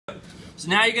So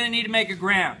now you're going to need to make a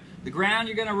ground. The ground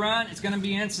you're going to run, it's going to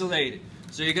be insulated.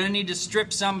 So you're going to need to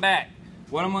strip some back.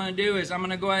 What I'm going to do is I'm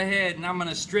going to go ahead and I'm going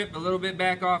to strip a little bit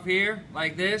back off here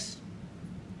like this.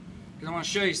 Because I want to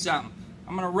show you something.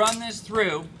 I'm going to run this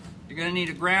through. You're going to need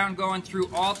a ground going through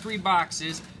all 3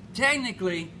 boxes.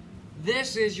 Technically,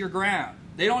 this is your ground.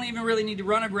 They don't even really need to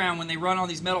run a ground when they run all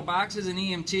these metal boxes in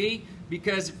EMT,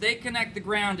 because if they connect the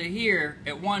ground to here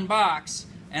at one box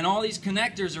and all these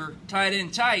connectors are tied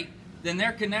in tight, then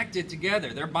they're connected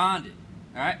together. They're bonded.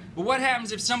 All right? But what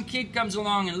happens if some kid comes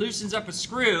along and loosens up a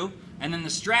screw, and then the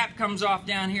strap comes off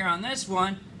down here on this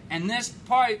one, and this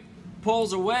pipe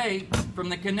pulls away from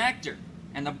the connector,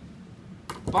 and the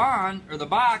bond or the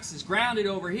box is grounded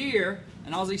over here,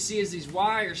 and all they see is these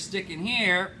wires sticking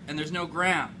here, and there's no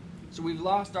ground. So we've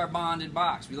lost our bonded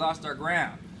box. We lost our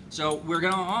ground. So we're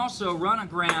going to also run a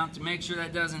ground to make sure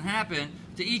that doesn't happen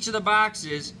to each of the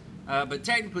boxes. But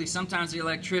technically, sometimes the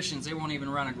electricians, they won't even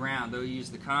run a ground. They'll use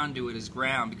the conduit as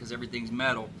ground because everything's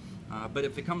metal. But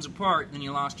if it comes apart, then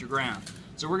you lost your ground.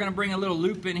 So we're going to bring a little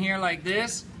loop in here like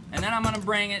this, and then I'm going to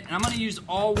bring it, and I'm going to use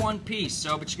all one piece.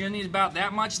 So, but you're going to need about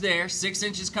that much there, 6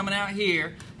 inches coming out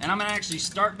here, and I'm going to actually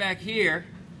start back here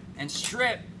and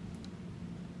strip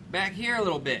back here a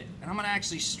little bit. And I'm going to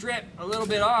actually strip a little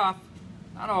bit off,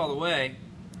 not all the way,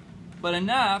 but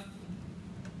enough.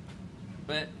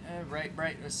 But right,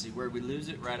 let's see, where we lose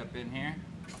it, right up in here.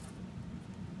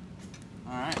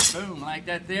 Alright, boom, like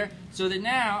that there. So that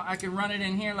now I can run it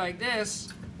in here like this,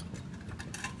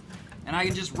 and I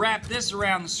can just wrap this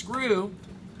around the screw.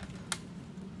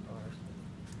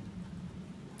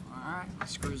 Alright, my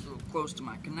screw's a little close to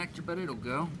my connector, but it'll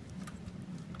go.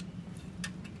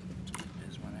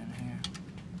 There's one in here.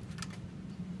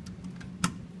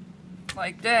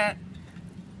 Like that.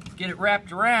 Get it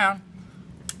wrapped around.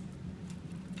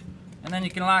 And then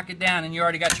you can lock it down, and you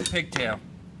already got your pigtail.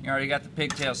 You already got the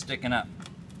pigtail sticking up.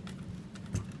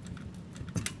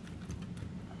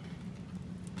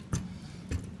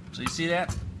 So you see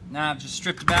that? Now I've just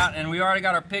stripped them out, and we already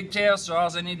got our pigtail, so all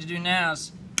I need to do now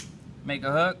is make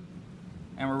a hook,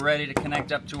 and we're ready to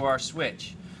connect up to our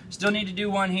switch. Still need to do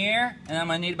one here, and I'm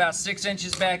going to need about 6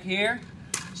 inches back here.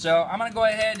 So I'm going to go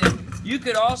ahead, and you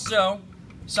could also,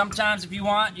 sometimes if you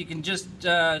want, you can just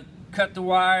cut the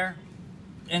wire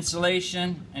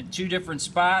insulation in 2 different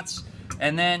spots,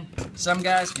 and then some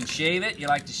guys can shave it. You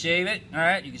like to shave it, all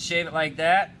right? You can shave it like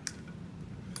that,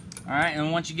 all right?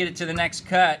 And once you get it to the next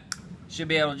cut, you should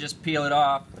be able to just peel it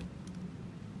off.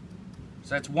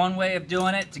 So that's one way of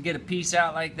doing it, to get a piece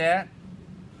out like that.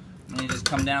 And you just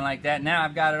come down like that. Now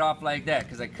I've got it off like that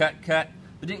because I cut,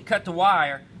 but didn't cut the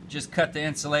wire, just cut the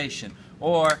insulation.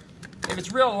 Or if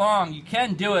it's real long, you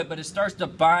can do it, but it starts to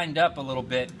bind up a little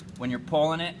bit when you're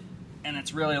pulling it, and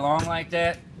it's really long like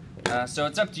that. So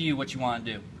it's up to you what you want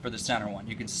to do for the center one.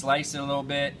 You can slice it a little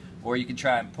bit, or you can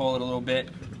try and pull it a little bit.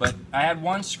 But I had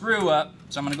one screw up,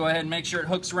 so I'm going to go ahead and make sure it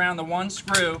hooks around the one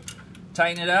screw,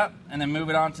 tighten it up, and then move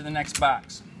it on to the next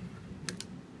box.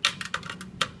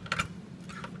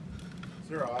 Is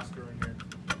there an Oscar in here?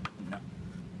 No.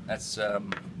 That's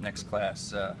next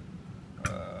class,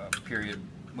 period,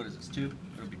 what is this, 2?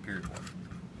 It'll be period 1.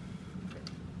 Okay.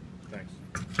 Thanks.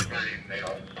 Something there.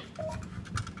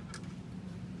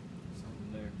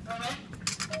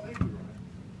 Thank you, Ryan.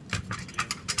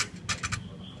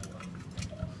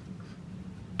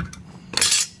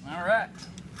 All right,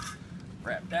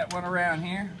 wrap that one around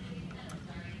here.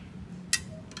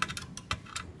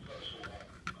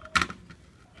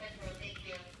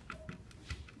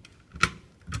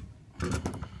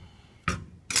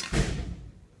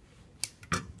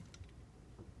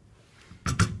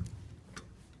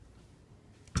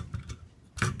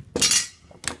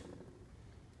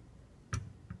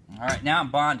 All right, now I'm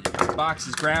bonded. The box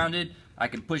is grounded. I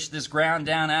can push this ground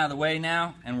down out of the way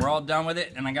now, and we're all done with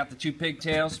it. And I got the 2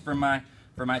 pigtails for my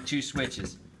 2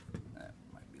 switches. That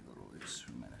might be a little loose.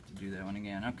 We might have to do that one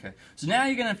again. Okay. So now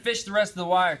you're going to fish the rest of the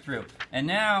wire through. And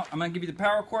now I'm going to give you the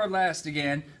power cord last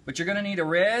again, but you're going to need a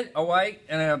red, a white,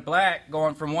 and a black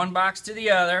going from one box to the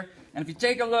other. And if you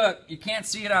take a look, you can't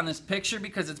see it on this picture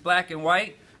because it's black and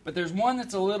white, but there's one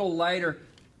that's a little lighter.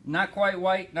 Not quite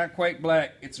white, not quite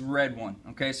black. It's a red one.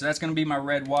 Okay, so that's going to be my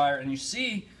red wire. And you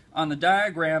see on the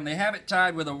diagram, they have it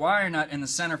tied with a wire nut in the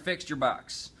center fixture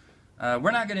box. We're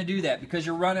not going to do that because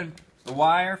you're running the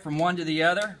wire from one to the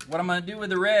other. What I'm going to do with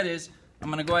the red is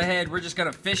I'm going to go ahead, we're just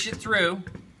going to fish it through,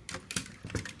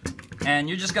 and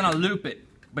you're just going to loop it,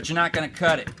 but you're not going to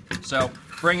cut it. So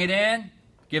bring it in,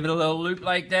 give it a little loop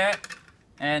like that,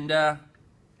 and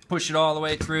push it all the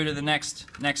way through to the next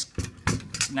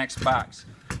box.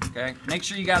 Okay, make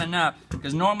sure you got enough,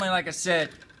 because normally, like I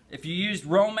said, if you used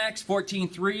Romex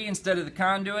 14.3 instead of the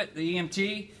conduit, the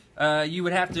EMT, you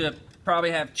would have to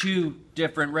probably have 2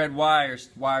 different red wires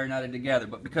wire nutted together.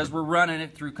 But because we're running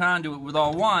it through conduit with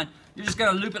all one, you're just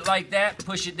going to loop it like that,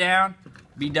 push it down,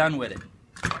 be done with it.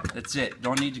 That's it.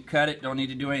 Don't need to cut it, don't need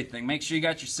to do anything. Make sure you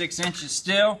got your 6 inches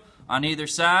still on either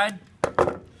side.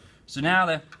 So now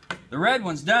the red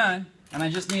one's done, and I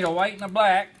just need a white and a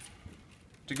black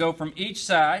to go from each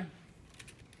side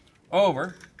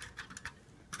over.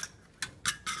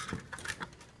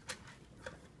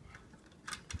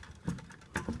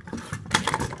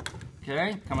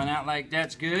 Okay, coming out like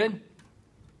that's good.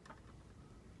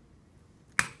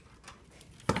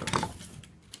 A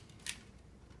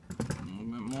little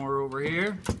bit more over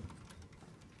here.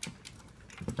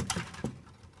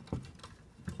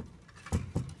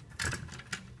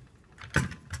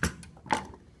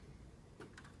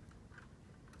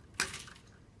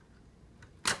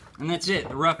 And that's it,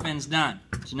 the rough end's done.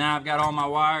 So now I've got all my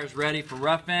wires ready for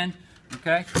rough end.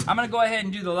 Okay, I'm going to go ahead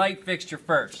and do the light fixture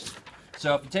first.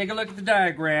 So if you take a look at the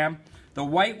diagram, the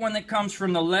white one that comes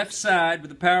from the left side with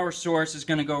the power source is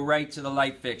going to go right to the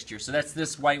light fixture. So that's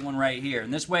this white one right here.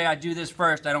 And this way I do this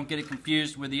first, I don't get it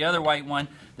confused with the other white one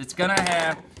that's going to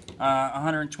have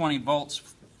 120 volts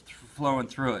flowing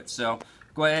through it. So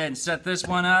go ahead and set this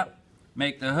one up,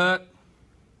 make the hook.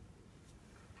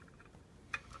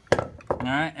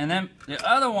 Alright, and then the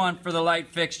other one for the light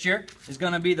fixture is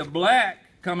going to be the black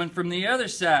coming from the other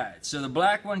side. So the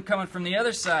black one coming from the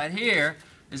other side here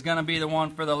is going to be the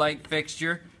one for the light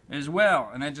fixture as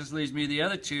well. And that just leaves me the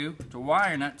other 2 to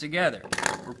wire nut together.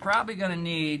 We're probably going to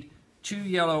need 2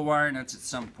 yellow wire nuts at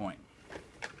some point.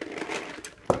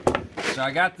 So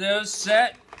I got those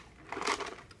set.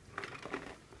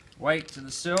 White to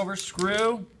the silver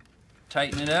screw.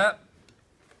 Tighten it up.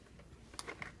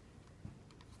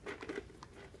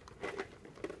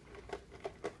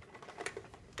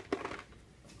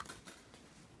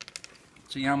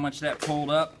 See how much that pulled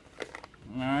up?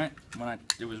 Alright,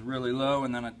 it was really low,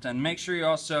 and then make sure you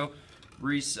also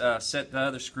set the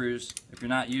other screws. If you're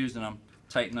not using them,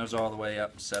 tighten those all the way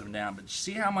up and set them down. But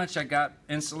see how much I got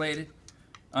insulated,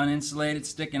 uninsulated,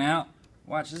 sticking out?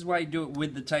 Watch, this is why you do it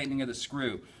with the tightening of the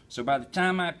screw. So by the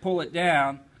time I pull it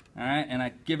down, alright, and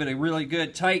I give it a really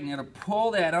good tighten, it'll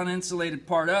pull that uninsulated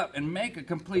part up and make a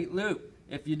complete loop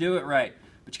if you do it right.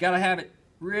 But you got to have it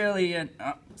really in.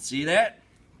 See that?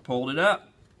 Pulled it up.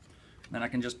 Then I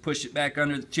can just push it back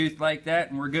under the tooth like that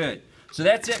and we're good. So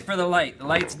that's it for the light. The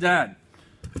light's done.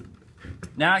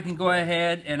 Now I can go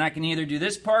ahead and I can either do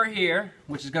this part here,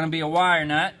 which is going to be a wire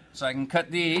nut, so I can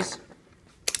cut these.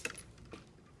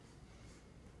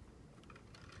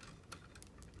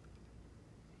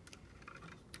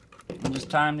 And just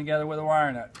tie them together with a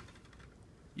wire nut.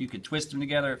 You could twist them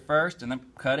together at first and then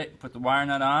cut it, put the wire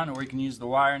nut on, or you can use the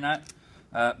wire nut.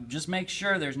 Just make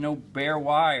sure there's no bare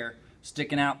wire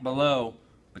sticking out below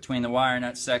between the wire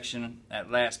nut section, that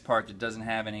last part that doesn't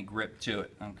have any grip to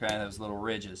it, okay, those little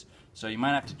ridges. So you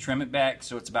might have to trim it back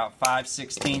so it's about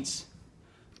 5/16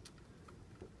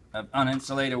 of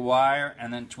uninsulated wire,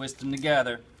 and then twist them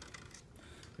together.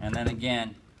 And then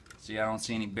again, see, I don't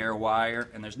see any bare wire,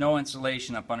 and there's no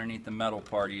insulation up underneath the metal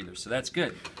part either, so that's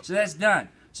good. So that's done.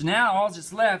 So now all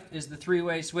that's left is the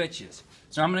 3-way switches.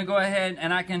 So I'm going to go ahead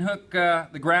and I can hook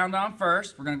the ground on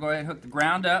first. We're going to go ahead and hook the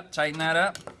ground up, tighten that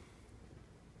up.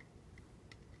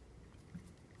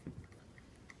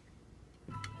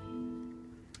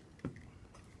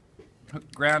 Hook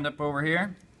the ground up over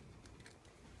here.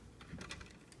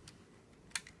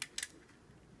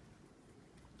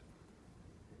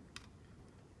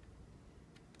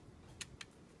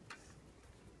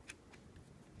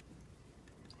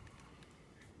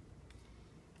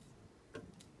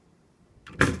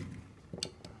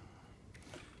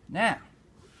 Now,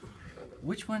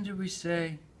 which one did we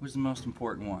say was the most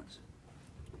important ones?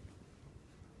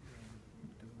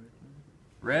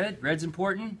 Red? Red's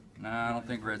important? No, I don't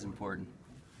think red's important.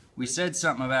 We said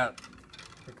something about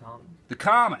the common. The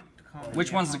common.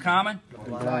 Which one's the common? The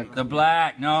black. The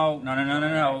black.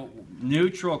 No.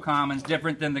 Neutral common's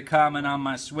different than the common on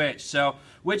my switch. So,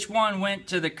 which one went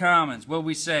to the commons? What did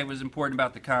we say was important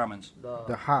about the commons?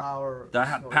 The power.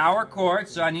 The power cord.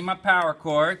 So I need my power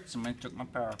cord. Somebody took my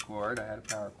power cord. I had a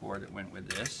power cord that went with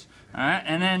this. All right.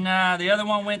 And then the other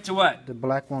one went to what? The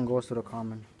black one goes to the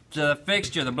common. To the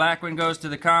fixture. The black one goes to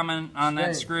the common on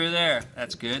that screw there.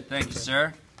 That's good. Thank you,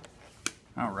 sir.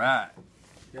 All right.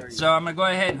 So I'm going to go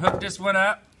ahead and hook this one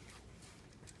up.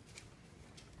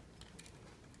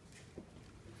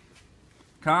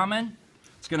 Common.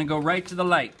 It's going to go right to the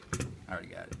light. I already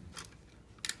got it.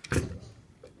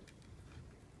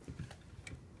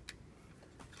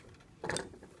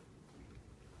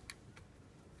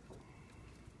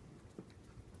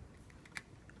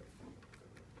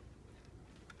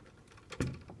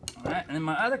 And then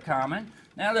my other common.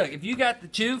 Now look, if you got the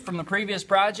two from the previous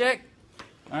project,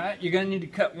 all right, you're going to need to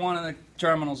cut one of the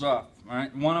terminals off. All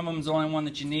right, one of them is the only one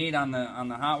that you need on the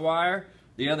hot wire.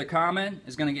 The other common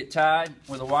is going to get tied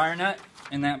with a wire nut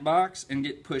in that box and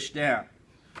get pushed down.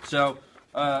 So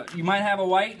you might have a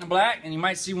white and a black, and you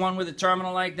might see one with a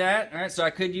terminal like that. All right, so I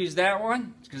could use that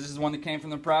one because this is the one that came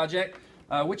from the project.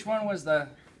 Which one was the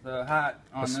hot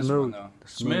on this one though?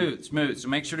 Smooth. So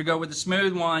make sure to go with the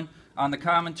smooth one on the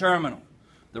common terminal.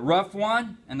 The rough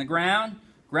one and the ground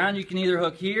you can either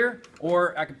hook here,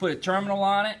 or I could put a terminal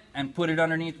on it and put it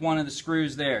underneath one of the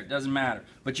screws there. It doesn't matter.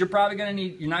 But you're probably going to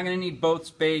need, you're not going to need both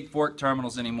spade fork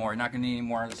terminals anymore. You're not going to need any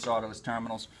more of the solderless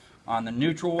terminals on the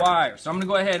neutral wire. So I'm going to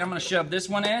go ahead, I'm going to shove this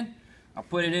one in. I'll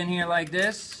put it in here like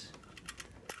this.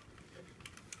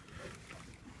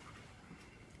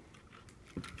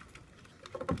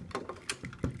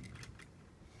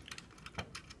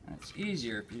 It's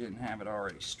easier if you didn't have it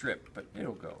already stripped, but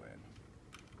it'll go in.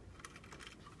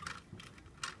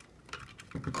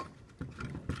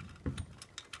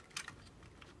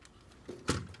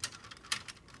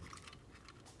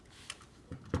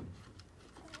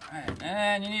 Alright,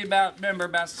 and you need about, remember,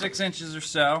 about 6 inches or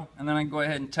so, and then I can go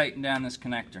ahead and tighten down this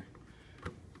connector.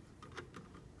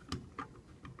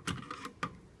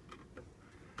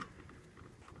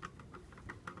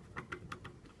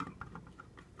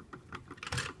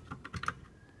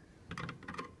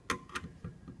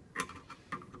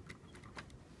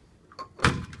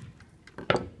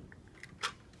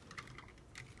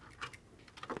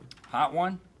 Hot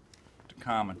one to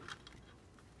common.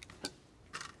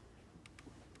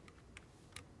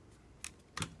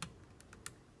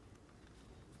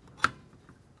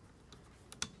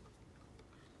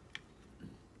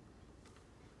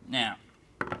 Now,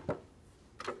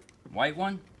 white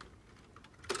one,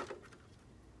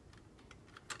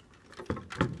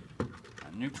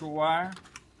 a neutral wire.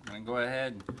 I'm going to go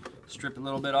ahead and strip a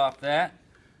little bit off that.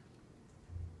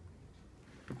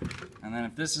 And then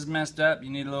if this is messed up, you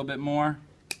need a little bit more,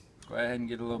 go ahead and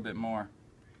get a little bit more.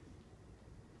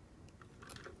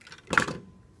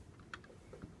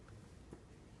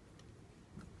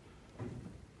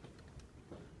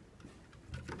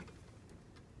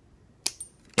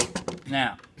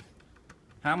 Now,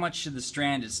 how much should the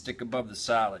stranded stick above the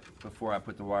solid before I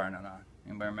put the wire nut on?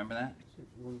 Anybody remember that?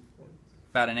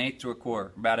 About 1/8 to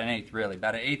 1/4. About 1/8 really.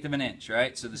 About 1/8 of an inch,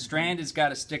 right? So the strand has got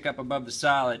to stick up above the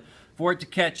solid for it to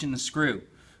catch in the screw.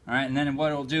 Alright, and then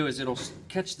what it'll do is it'll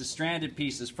catch the stranded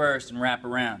pieces first and wrap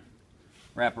around.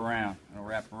 Wrap around. It'll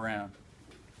wrap around.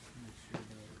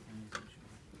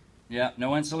 Yeah,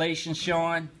 no insulation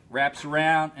showing. Wraps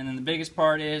around. And then the biggest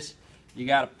part is you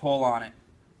got to pull on it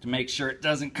to make sure it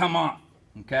doesn't come off.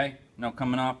 Okay? No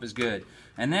coming off is good.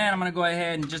 And then I'm going to go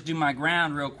ahead and just do my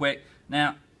ground real quick.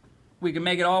 Now, we can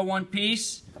make it all one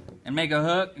piece and make a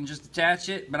hook and just attach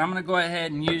it, but I'm going to go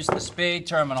ahead and use the spade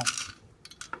terminal.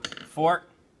 Fork,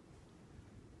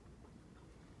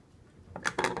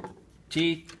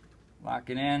 teeth, lock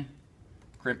it in,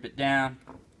 crimp it down.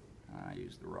 I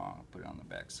used the wrong, I'll put it on the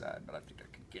back side, but I think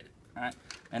I can get it. Alright,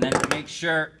 and then make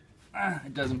sure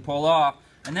it doesn't pull off.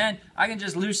 And then I can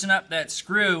just loosen up that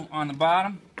screw on the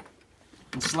bottom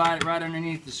and slide it right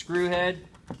underneath the screw head,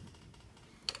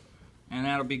 and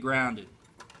that'll be grounded.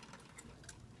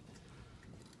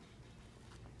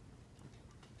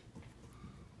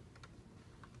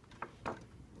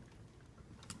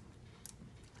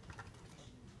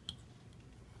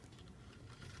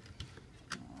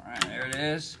 Alright, there it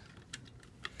is.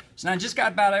 So now I just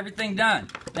got about everything done.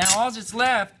 Now all that's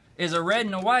left is a red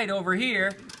and a white over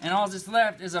here, and all that's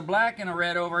left is a black and a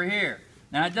red over here.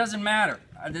 Now it doesn't matter.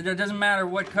 It doesn't matter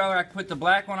what color. I can put the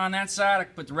black one on that side, I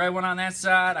can put the red one on that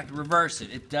side, I can reverse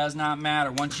it. It does not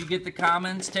matter. Once you get the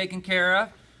commons taken care of,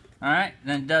 alright,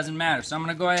 then it doesn't matter. So I'm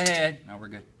going to go ahead. No, we're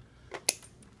good.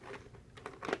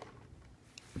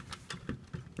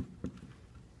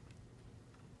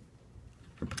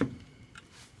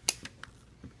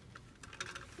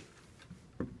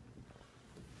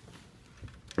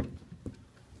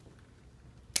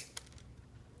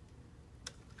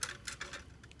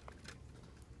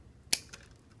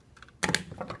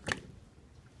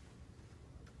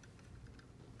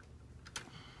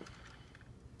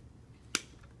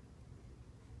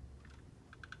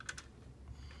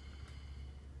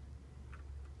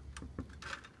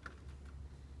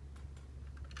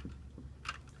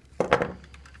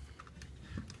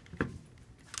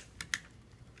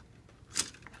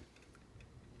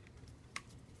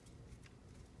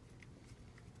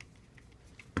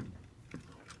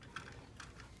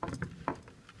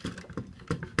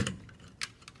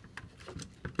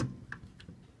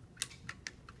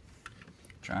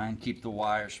 Try and keep the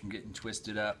wires from getting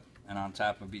twisted up and on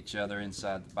top of each other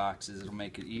inside the boxes. It'll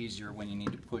make it easier when you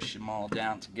need to push them all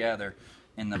down together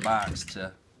in the box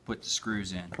to put the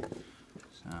screws in.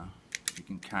 So you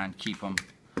can kind of keep them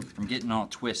from getting all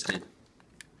twisted.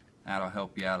 That'll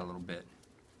help you out a little bit.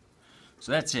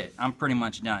 So that's it. I'm pretty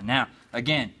much done. Now,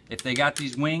 again, if they got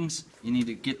these wings, you need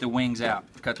to get the wings out.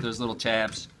 Cut those little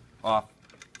tabs off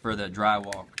for the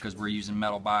drywall because we're using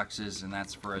metal boxes and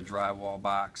that's for a drywall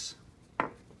box.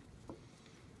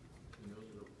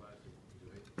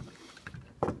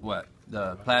 What?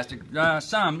 The plastic?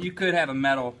 Some. You could have a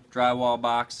metal drywall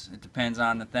box. It depends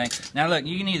on the thing. Now look,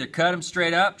 you can either cut them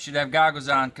straight up. Should have goggles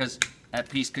on because that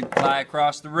piece could fly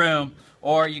across the room.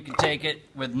 Or you can take it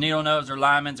with needle nose or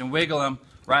Lyman's and wiggle them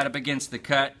right up against the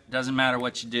cut. Doesn't matter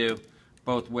what you do.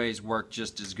 Both ways work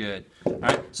just as good.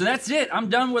 Alright, so that's it. I'm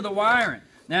done with the wiring.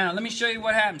 Now let me show you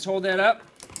what happens. Hold that up.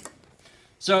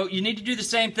 So you need to do the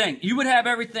same thing. You would have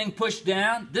everything pushed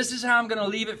down. This is how I'm going to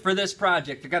leave it for this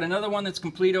project. I got another one that's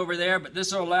complete over there, but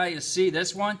this will allow you to see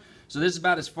this one. So this is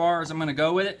about as far as I'm going to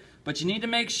go with it. But you need to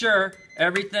make sure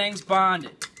everything's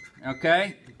bonded.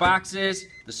 Okay? The boxes,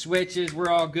 the switches, we're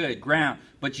all good. Ground.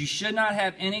 But you should not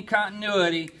have any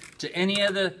continuity to any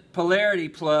of the polarity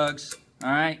plugs,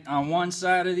 all right, on one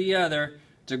side or the other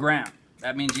to ground.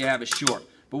 That means you have a short.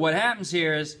 But what happens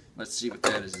here is, let's see what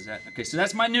that is. Okay, so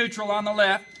that's my neutral on the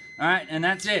left, all right, and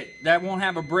that's it. That won't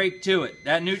have a break to it.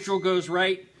 That neutral goes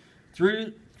right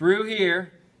through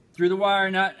here, through the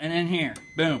wire nut, and in here.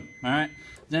 Boom, all right.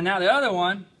 Then now the other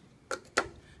one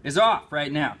is off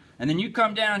right now. And then you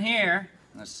come down here,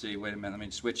 let's see, wait a minute, let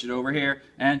me switch it over here,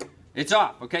 and it's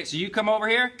off. Okay, so you come over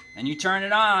here, and you turn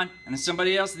it on, and then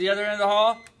somebody else at the other end of the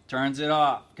hall turns it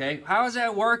off. Okay, how is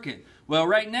that working? Well,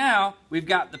 right now, we've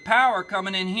got the power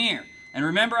coming in here. And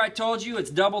remember I told you it's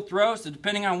double throw, so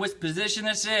depending on which position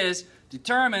this is,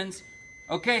 determines,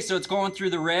 okay, so it's going through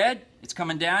the red. It's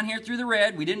coming down here through the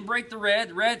red. We didn't break the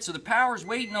red, so the power's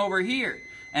waiting over here.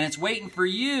 And it's waiting for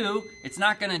you. It's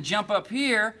not going to jump up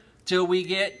here till we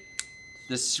get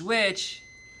the switch.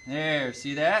 There,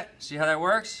 see that? See how that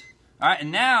works? All right,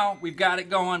 and now we've got it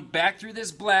going back through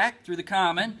this black, through the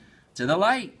common, to the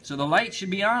light. So the light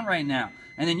should be on right now.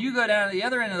 And then you go down to the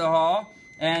other end of the hall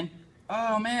and,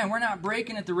 oh man, we're not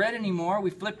breaking at the red anymore. We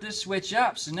flipped this switch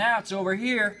up. So now it's over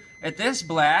here at this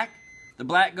black. The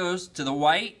black goes to the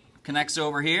white, connects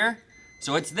over here.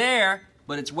 So it's there,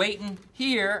 but it's waiting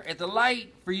here at the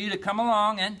light for you to come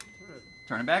along and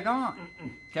turn it back on.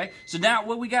 Okay? So now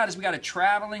what we got is we got a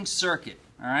traveling circuit,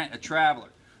 all right? A traveler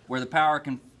where the power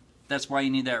can, that's why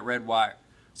you need that red wire.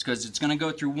 It's because it's going to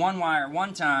go through one wire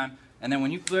one time, and then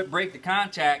when you break the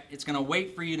contact, it's going to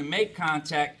wait for you to make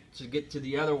contact to get to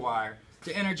the other wire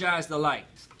to energize the light.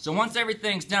 So once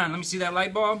everything's done, let me see that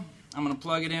light bulb. I'm going to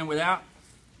plug it in without.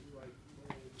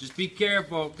 Just be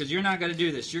careful because you're not going to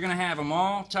do this. You're going to have them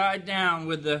all tied down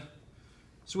with the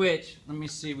switch. Let me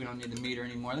see. We don't need the meter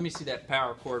anymore. Let me see that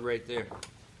power cord right there.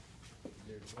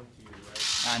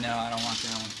 I know. I don't want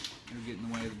that one. It'll get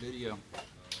in the way of the video.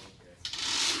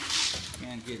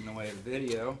 Can't get in the way of the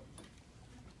video.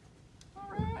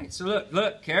 Alright, so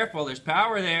look, careful, there's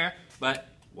power there, but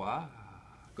wow.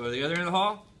 Go to the other end of the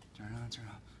hall, turn on, turn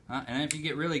off. And then if you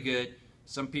get really good,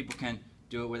 some people can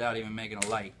do it without even making a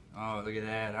light. Oh, look at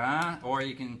that, huh? Or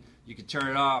you can turn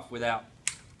it off without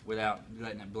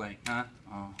letting it blink, huh?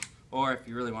 Oh. Or if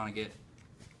you really want to get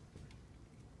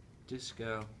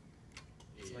disco.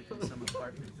 It's like in some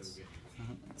apartments.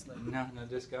 It's like No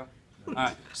disco.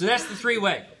 Alright, so that's the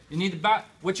three-way. You need to buy,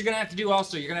 what you're going to have to do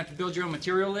also, you're going to have to build your own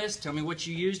material list. Tell me what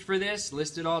you used for this.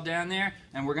 List it all down there.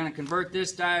 And we're going to convert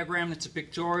this diagram that's a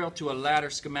pictorial to a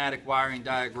ladder schematic wiring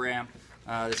diagram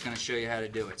that's going to show you how to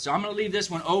do it. So I'm going to leave this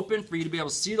one open for you to be able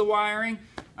to see the wiring,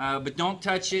 but don't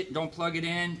touch it. Don't plug it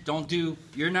in.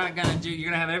 You're going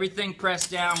to have everything pressed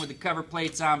down with the cover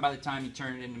plates on by the time you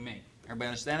turn it into me. Everybody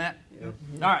understand that? Yep.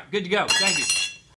 All right, good to go. Thank you.